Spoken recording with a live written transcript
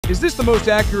Is this the most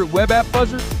accurate web app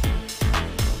buzzer?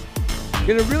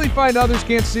 Can it really find others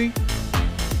can't see?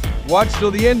 Watch till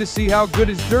the end to see how good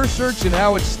is Dirsearch and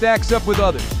how it stacks up with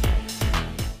others.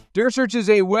 Dirsearch is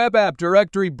a web app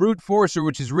directory brute forcer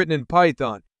which is written in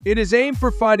Python. It is aimed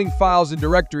for finding files and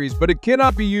directories, but it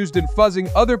cannot be used in fuzzing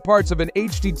other parts of an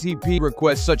HTTP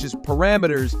request such as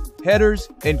parameters, headers,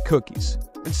 and cookies.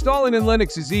 Installing in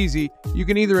Linux is easy. You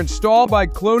can either install by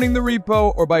cloning the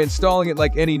repo or by installing it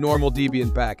like any normal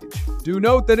Debian package. Do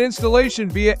note that installation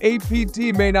via apt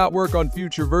may not work on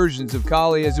future versions of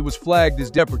Kali as it was flagged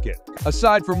as deprecate.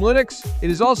 Aside from Linux,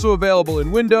 it is also available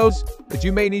in Windows, but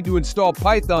you may need to install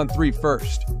Python 3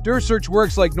 first. Dirsearch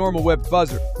works like normal web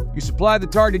buzzer. You supply the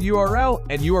target URL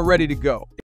and you are ready to go.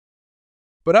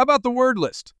 But how about the word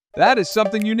list? That is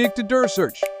something unique to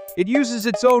Dirsearch. It uses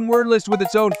its own word list with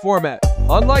its own format.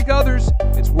 Unlike others,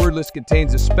 its word list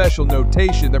contains a special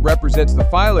notation that represents the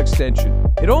file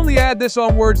extension. It only adds this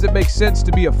on words that make sense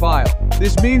to be a file.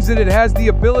 This means that it has the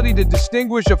ability to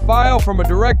distinguish a file from a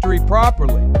directory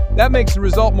properly. That makes the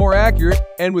result more accurate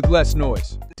and with less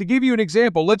noise. To give you an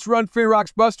example, let's run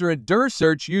Buster and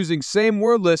Dirsearch using same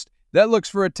word list that looks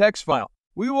for a text file.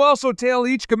 We will also tail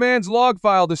each command's log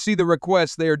file to see the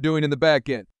requests they are doing in the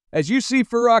backend. As you see,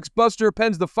 Buster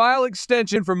appends the file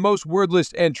extension for most word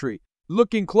list entry.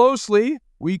 Looking closely,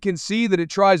 we can see that it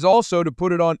tries also to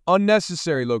put it on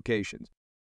unnecessary locations.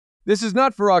 This is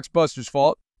not Buster's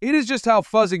fault. It is just how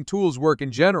fuzzing tools work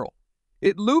in general.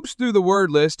 It loops through the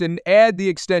word list and adds the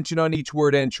extension on each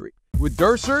word entry. With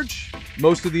Dirsearch,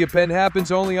 most of the append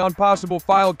happens only on possible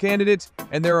file candidates,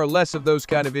 and there are less of those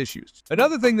kind of issues.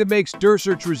 Another thing that makes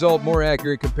Dirsearch result more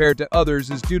accurate compared to others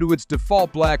is due to its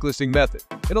default blacklisting method.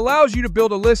 It allows you to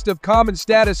build a list of common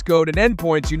status code and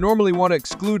endpoints you normally want to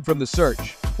exclude from the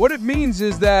search. What it means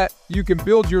is that you can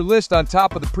build your list on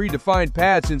top of the predefined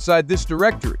paths inside this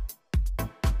directory.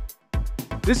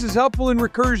 This is helpful in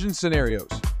recursion scenarios.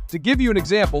 To give you an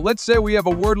example, let's say we have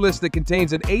a word list that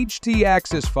contains an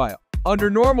htaccess file.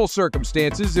 Under normal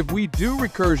circumstances, if we do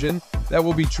recursion, that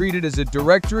will be treated as a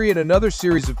directory and another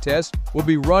series of tests will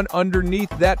be run underneath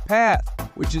that path,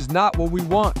 which is not what we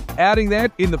want. Adding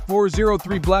that in the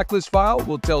 403 blacklist file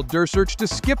will tell Dirsearch to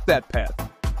skip that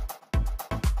path.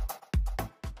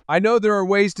 I know there are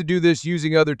ways to do this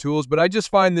using other tools, but I just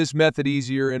find this method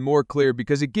easier and more clear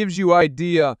because it gives you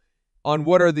idea on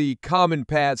what are the common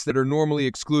paths that are normally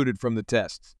excluded from the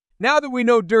tests. Now that we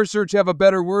know Dirsearch have a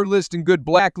better word list and good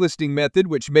blacklisting method,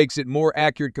 which makes it more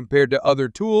accurate compared to other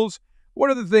tools, what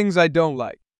are the things I don't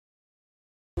like?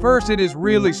 First, it is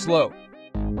really slow.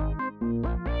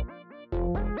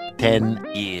 10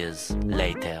 years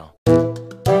later.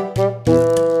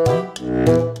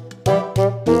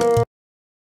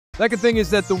 Second thing is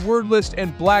that the word list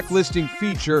and blacklisting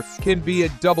feature can be a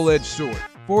double-edged sword.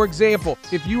 For example,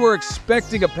 if you are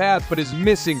expecting a path but is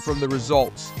missing from the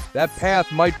results, that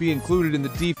path might be included in the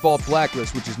default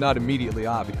blacklist, which is not immediately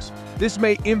obvious. This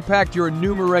may impact your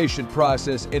enumeration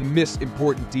process and miss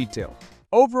important detail.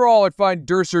 Overall, I find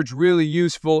Dirsearch really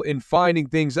useful in finding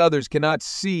things others cannot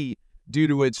see due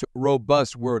to its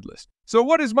robust word list. So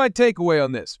what is my takeaway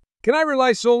on this? Can I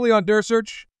rely solely on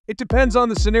Dirsearch? It depends on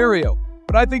the scenario,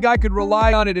 but I think I could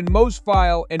rely on it in most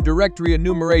file and directory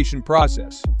enumeration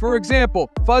process. For example,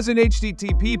 fuzzing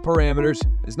HTTP parameters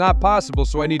is not possible,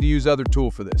 so I need to use other tool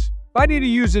for this. If I need to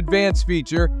use advanced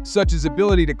feature, such as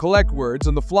ability to collect words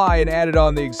on the fly and add it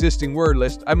on the existing word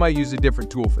list, I might use a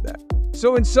different tool for that.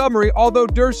 So in summary, although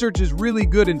Dirsearch is really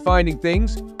good in finding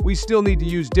things, we still need to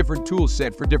use different tool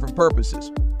set for different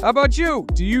purposes. How about you?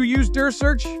 Do you use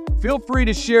Dirsearch? Feel free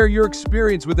to share your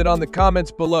experience with it on the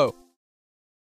comments below.